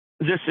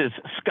This is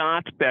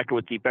Scott Becker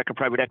with the Becker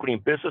Private Equity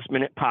and Business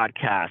Minute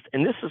podcast.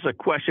 And this is a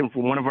question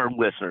from one of our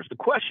listeners. The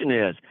question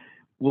is,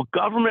 will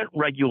government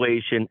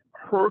regulation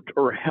hurt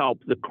or help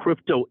the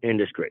crypto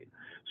industry?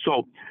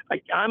 So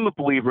I'm a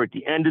believer at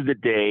the end of the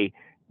day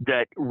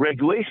that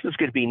regulation is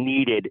going to be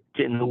needed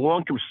to, in the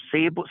long term,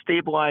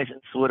 stabilize and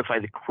solidify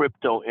the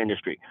crypto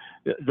industry.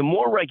 The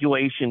more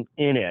regulation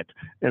in it,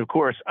 and of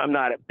course, I'm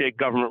not a big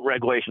government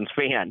regulations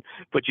fan,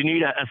 but you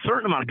need a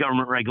certain amount of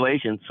government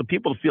regulation so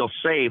people feel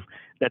safe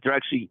that they're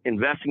actually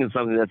investing in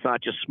something that's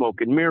not just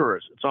smoke and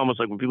mirrors. It's almost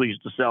like when people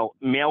used to sell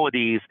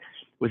melodies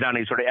without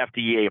any sort of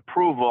FDA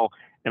approval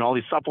and all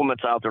these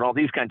supplements out there and all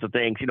these kinds of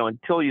things,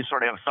 until you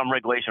sort of have some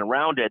regulation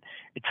around it,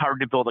 it's hard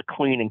to build a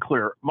clean and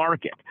clear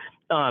market.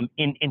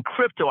 In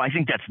crypto, I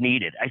think that's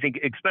needed. I think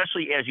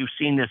especially as you've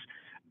seen this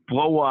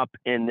blow up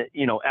in,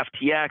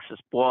 FTX, this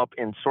blow up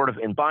in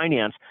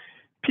Binance,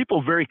 people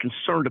are very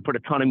concerned to put a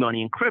ton of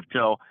money in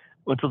crypto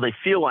until they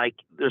feel like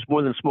there's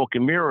more than smoke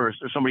and mirrors.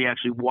 There's somebody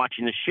actually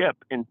watching the ship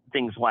and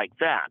things like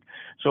that.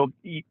 So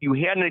you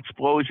had an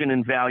explosion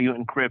in value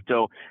in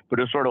crypto, but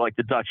it was sort of like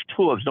the Dutch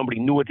tulips. Nobody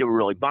knew what they were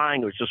really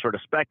buying. It was just sort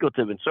of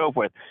speculative and so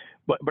forth.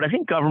 But I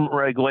think government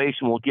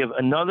regulation will give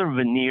another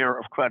veneer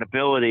of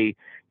credibility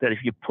that if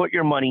you put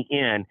your money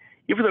in,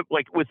 even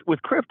like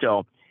with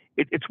crypto,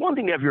 it's one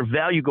thing to have your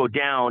value go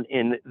down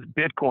in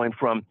Bitcoin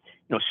from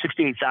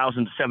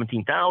 68,000 to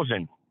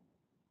 17,000.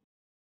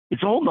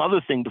 It's a whole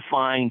other thing to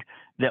find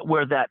that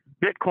where that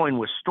Bitcoin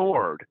was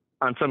stored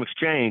on some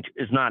exchange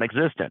is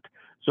non-existent.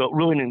 So it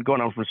really didn't go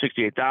down from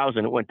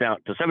 68,000. It went down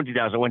to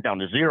 70,000. It went down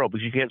to zero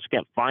because you just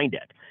can't find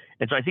it.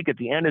 And so I think at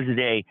the end of the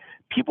day,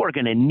 people are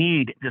going to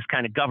need this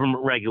kind of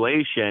government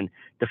regulation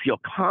to feel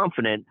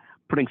confident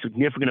putting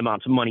significant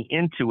amounts of money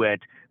into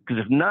it.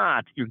 Because if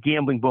not, you're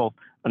gambling both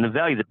on the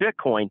value of the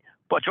Bitcoin,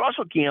 but you're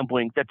also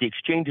gambling that the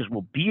exchanges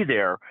will be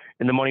there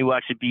and the money will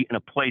actually be in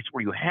a place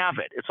where you have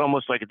it. It's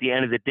almost like at the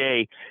end of the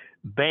day,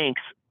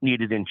 banks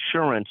needed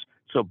insurance,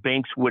 so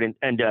banks wouldn't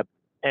end up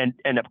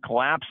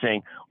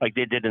collapsing like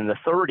they did in the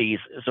 30s.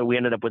 So we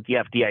ended up with the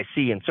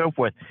FDIC and so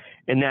forth.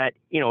 And that,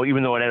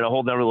 even though it had a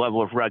whole other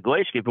level of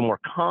regulation, gave them more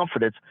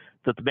confidence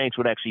that the banks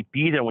would actually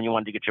be there when you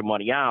wanted to get your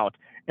money out.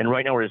 And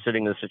right now we're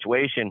sitting in a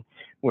situation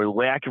where the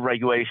lack of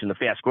regulation, the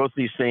fast growth of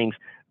these things,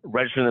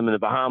 registering them in the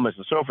Bahamas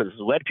and so forth, has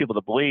led people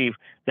to believe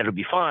that it'll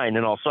be fine.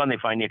 And all of a sudden they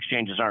find the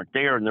exchanges aren't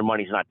there and their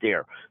money's not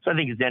there. So I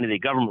think at the end of the day,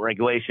 government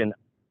regulation,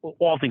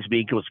 all things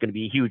being equal, it's going to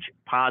be a huge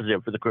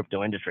positive for the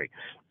crypto industry.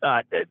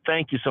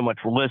 Thank you so much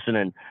for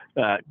listening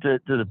to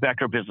the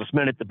Becker Business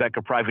Minute, the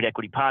Becker Private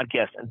Equity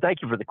Podcast. And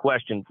thank you for the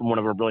question from one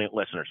of our brilliant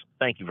listeners.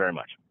 Thank you very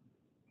much.